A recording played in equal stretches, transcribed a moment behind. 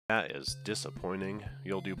That is disappointing.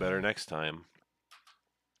 You'll do better next time.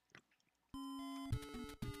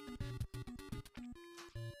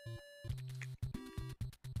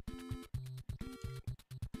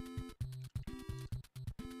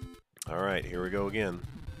 Alright, here we go again.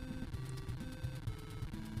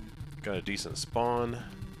 Got a decent spawn.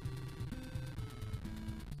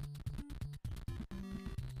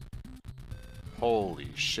 Holy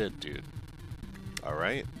shit, dude.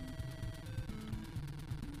 Alright.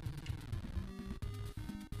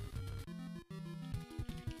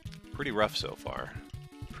 Pretty rough so far.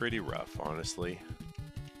 Pretty rough, honestly.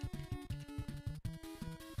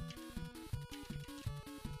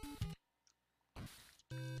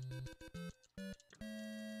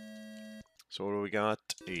 So what do we got?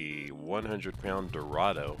 A 100-pound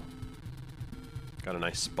Dorado. Got a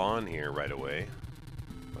nice spawn here right away.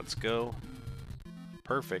 Let's go.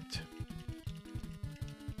 Perfect.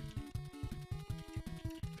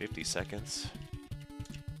 50 seconds.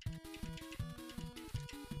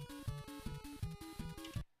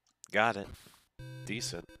 Got it.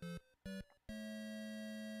 Decent.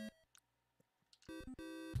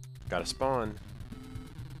 Got a spawn.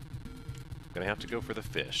 Gonna have to go for the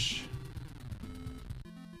fish.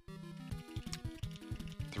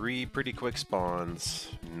 3 pretty quick spawns.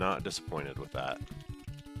 Not disappointed with that.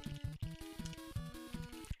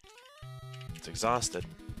 It's exhausted.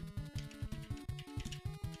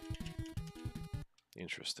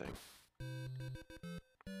 Interesting.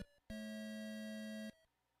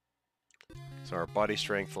 So our body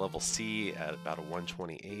strength level C at about a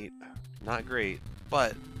 128. Not great,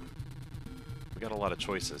 but we got a lot of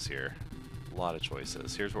choices here. A lot of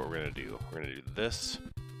choices. Here's what we're going to do. We're going to do this.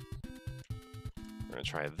 We're going to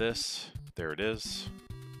try this. There it is.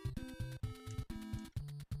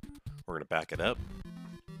 We're going to back it up.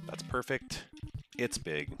 That's perfect. It's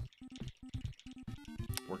big.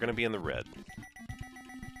 We're going to be in the red.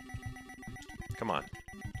 Come on.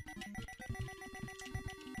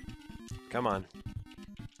 Come on.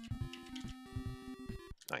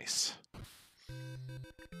 Nice.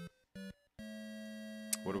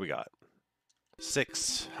 What do we got?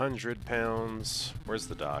 600 pounds. Where's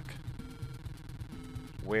the dock?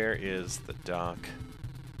 Where is the dock?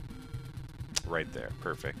 Right there.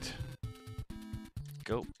 Perfect.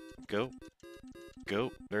 Go. Go.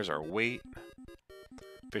 Go. There's our weight.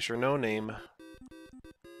 Fisher no name.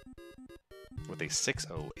 With a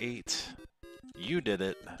 608. You did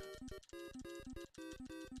it.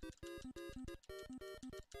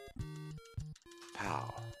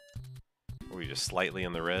 Pow. Are we just slightly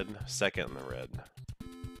in the red? Second in the red.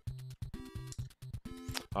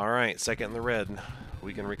 Alright, second in the red.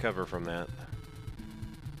 We can recover from that.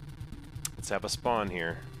 Let's have a spawn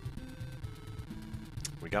here.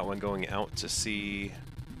 We got one going out to sea.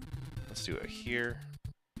 Let's do it here.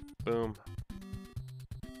 Boom.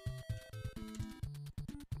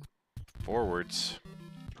 Forwards.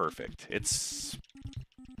 Perfect. It's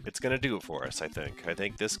gonna do it for us, I think. I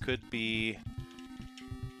think this could be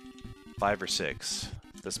 5 or 6.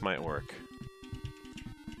 This might work.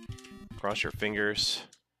 Cross your fingers.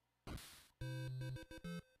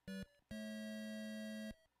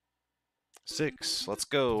 Six. Let's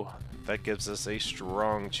go. That gives us a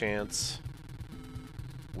strong chance.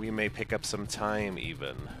 We may pick up some time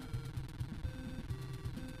even.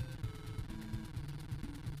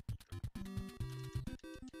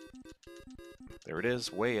 There it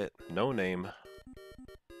is. Weigh it. No name.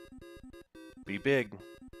 Be big.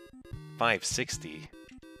 560.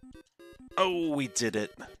 Oh, we did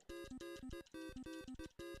it.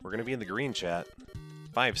 We're going to be in the green chat.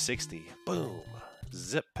 560. Boom.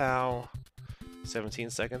 Zip pow. 17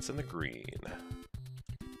 seconds in the green.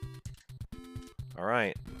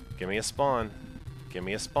 Alright. Give me a spawn. Give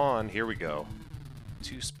me a spawn. Here we go.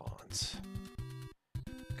 2 spawns.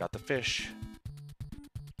 Got the fish.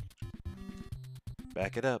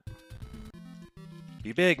 Back it up.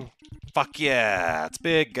 Be big. Fuck yeah. It's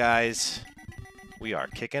big, guys. We are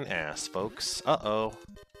kicking ass, folks. Uh-oh.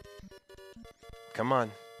 Come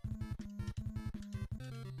on.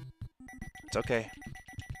 It's okay.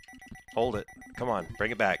 Hold it. Come on.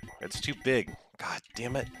 Bring it back. It's too big. God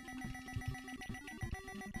damn it.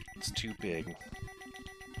 It's too big.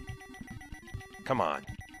 Come on.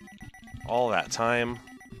 All that time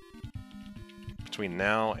between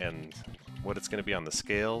now and what it's going to be on the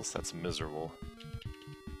scales, that's miserable.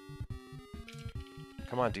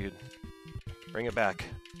 Come on, dude. Bring it back.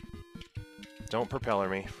 Don't propeller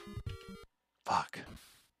me. Fuck.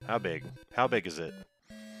 How big? How big is it?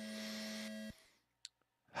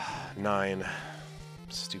 9.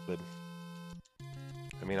 Stupid.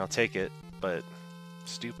 I mean, I'll take it, but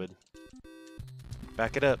stupid.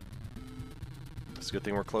 Back it up. It's a good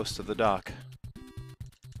thing we're close to the dock.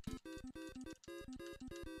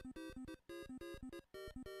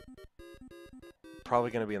 Probably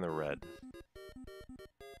going to be in the red.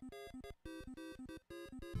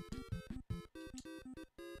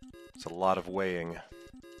 It's a lot of weighing.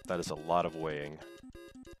 That is a lot of weighing.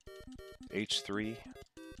 H3.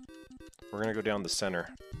 We're going to go down the center.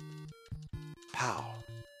 Pow.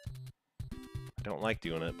 I don't like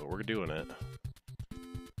doing it, but we're doing it.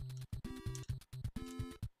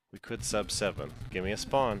 We could sub 7. Give me a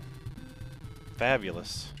spawn.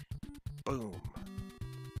 Fabulous. Boom.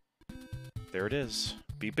 There it is.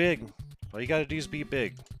 Be big. All you gotta do is be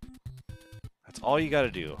big. That's all you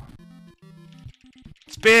gotta do.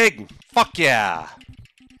 It's big! Fuck yeah!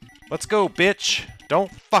 Let's go, bitch!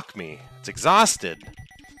 Don't fuck me. It's exhausted.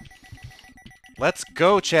 Let's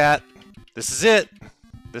go, chat. This is it.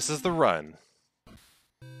 This is the run.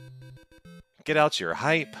 Get out your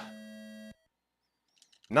hype.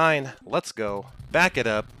 9. Let's go. Back it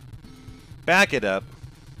up. Back it up.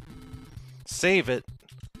 Save it.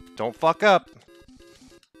 Don't fuck up.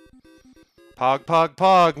 Pog, pog,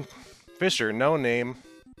 pog. Fisher, no name.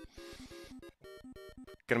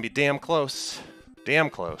 Gonna be damn close. Damn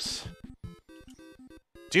close.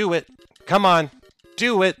 Do it. Come on.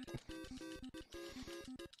 Do it.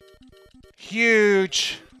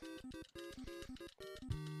 Huge.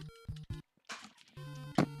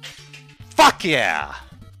 Fuck yeah.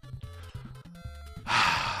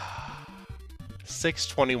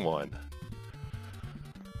 621.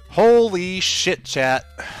 Holy shit, chat.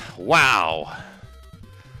 Wow.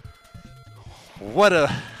 What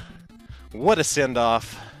a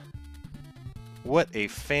send-off. What a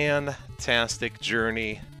fantastic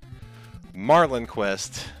journey Marlin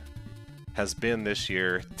Quest has been this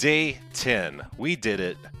year. Day 10. We did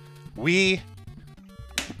it. We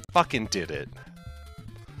fucking did it.